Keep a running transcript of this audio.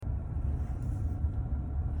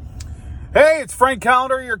Hey, it's Frank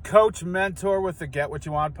Callender, your coach, mentor with the Get What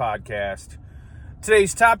You Want podcast.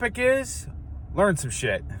 Today's topic is learn some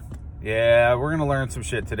shit. Yeah, we're going to learn some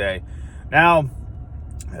shit today. Now,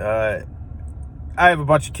 I have a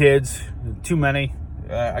bunch of kids, too many.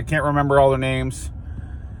 I can't remember all their names,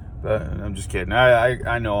 but I'm just kidding.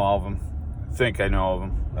 I know all of them. I think I know all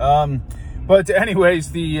of them. But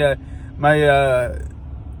anyways, we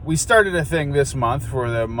started a thing this month for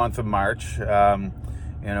the month of March.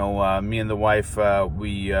 Me and the wife,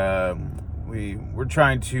 we're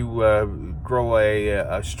trying to grow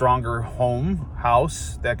a stronger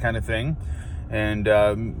house, that kind of thing. And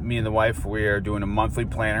me and the wife, we are doing a monthly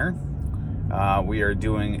planner. We are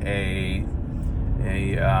doing a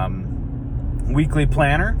weekly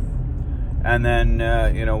planner. And then,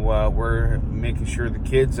 we're making sure the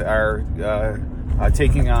kids are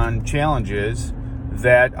taking on challenges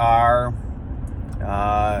that are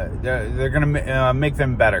they're going to make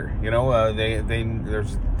them better.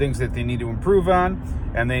 There's things that they need to improve on,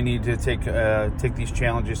 and they need to take these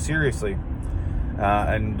challenges seriously,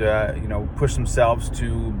 and push themselves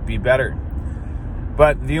to be better.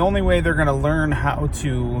 But the only way they're going to learn how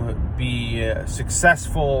to be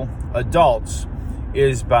successful adults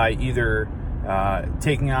is by either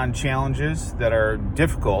taking on challenges that are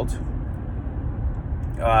difficult,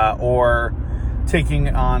 or taking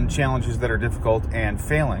on challenges that are difficult and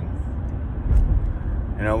failing.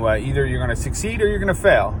 Either you're going to succeed or you're going to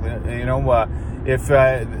fail. If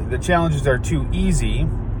the challenges are too easy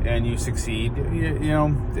and you succeed,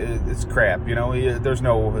 it's crap. There's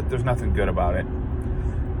nothing good about it.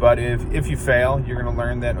 But if you fail, you're going to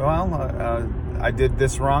learn that, I did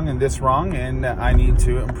this wrong, and I need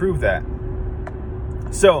to improve that.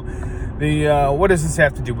 So, what does this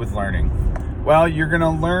have to do with learning? Well, you're going to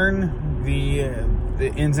learn the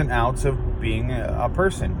ins and outs of being a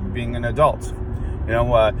person, being an adult.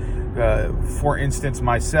 For instance,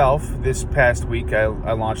 myself, this past week, I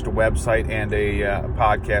launched a website and a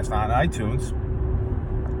podcast on iTunes,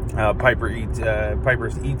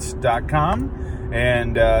 piperseats.com,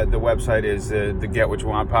 and the website is the Get What You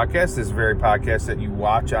Want podcast. This very podcast that you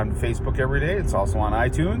watch on Facebook every day. It's also on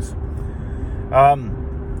iTunes.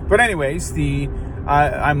 But anyways,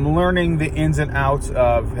 I'm learning the ins and outs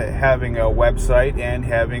of having a website and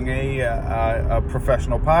having a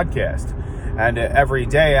professional podcast. And every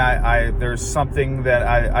day there's something that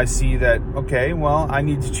I see that, I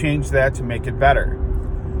need to change that to make it better.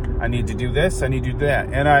 I need to do this, I need to do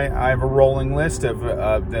that. And I have a rolling list of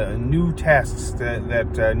the new tasks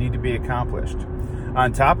that need to be accomplished.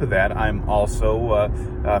 On top of that, I'm also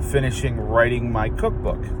finishing writing my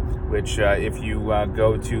cookbook, which if you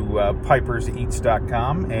go to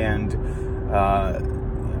piperseats.com and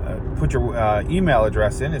put your email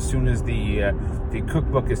address in, as soon as the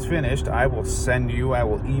cookbook is finished, I will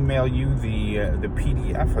email you the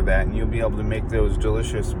PDF of that, and you'll be able to make those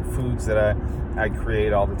delicious foods that I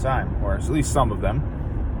create all the time, or at least some of them.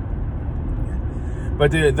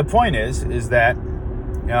 But the point is that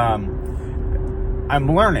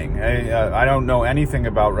I'm learning. I don't know anything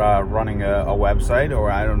about running a website, or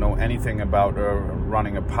I don't know anything about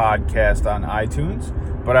running a podcast on iTunes,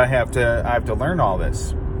 but I have to learn all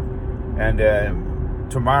this. And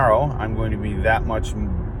tomorrow, I'm going to be that much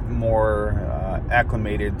more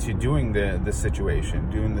acclimated to doing the situation,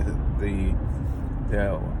 doing the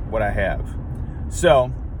what I have.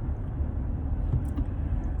 So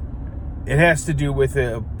it has to do with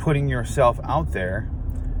putting yourself out there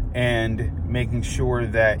and making sure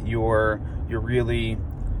that you're really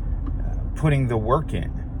putting the work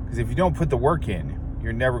in. Because if you don't put the work in,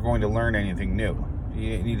 you're never going to learn anything new.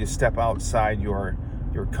 You need to step outside your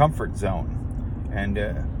comfort zone and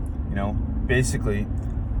basically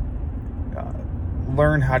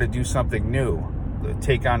learn how to do something new.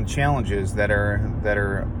 Take on challenges that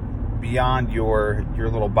are beyond your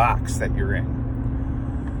little box that you're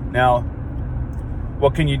in. Now,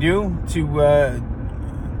 what can you do to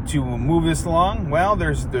move this along? Well,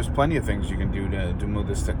 there's plenty of things you can do to move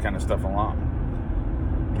this kind of stuff along.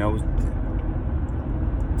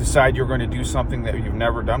 Decide you're going to do something that you've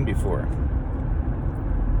never done before,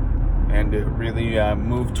 and really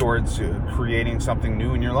move towards creating something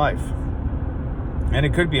new in your life. And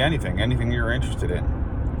it could be anything you're interested in.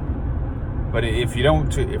 But if you don't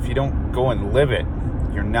go and live it,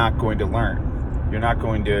 you're not going to learn. You're not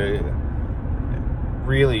going to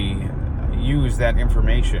really use that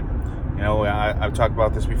information. I've talked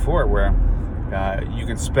about this before, where you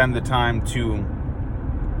can spend the time to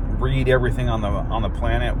read everything on the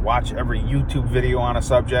planet, watch every YouTube video on a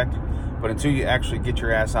subject, but until you actually get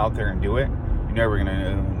your ass out there and do it, you're never going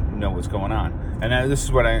to know what's going on. And this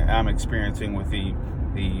is what I'm experiencing with the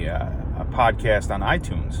a podcast on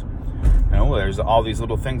iTunes. There's all these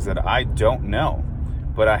little things that I don't know,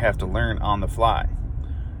 but I have to learn on the fly.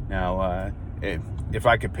 Now, if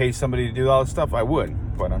I could pay somebody to do all this stuff, I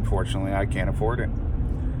would, but unfortunately, I can't afford it.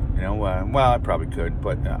 Well, I probably could,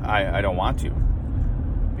 but I don't want to,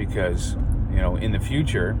 because in the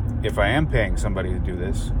future, if I am paying somebody to do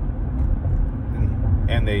this,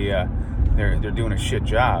 and they're doing a shit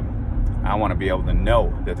job, I want to be able to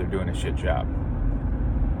know that they're doing a shit job.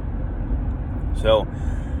 So,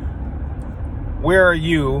 where are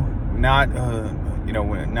you not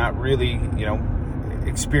really,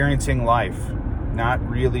 experiencing life, not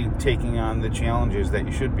really taking on the challenges that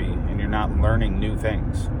you should be, and you're not learning new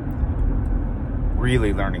things,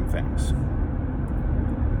 really learning things.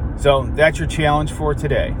 So that's your challenge for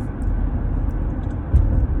today.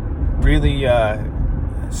 Really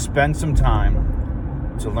spend some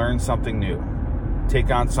time to learn something new, take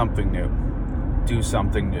on something new, do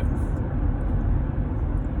something new,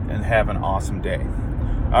 and have an awesome day.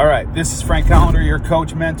 All right, this is Frank Hollander, your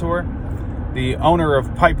coach mentor, the owner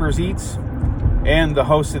of Piper's Eats, and the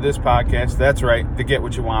host of this podcast. That's right, the Get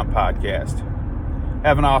What You Want podcast.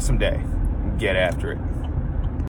 Have an awesome day. Get after it.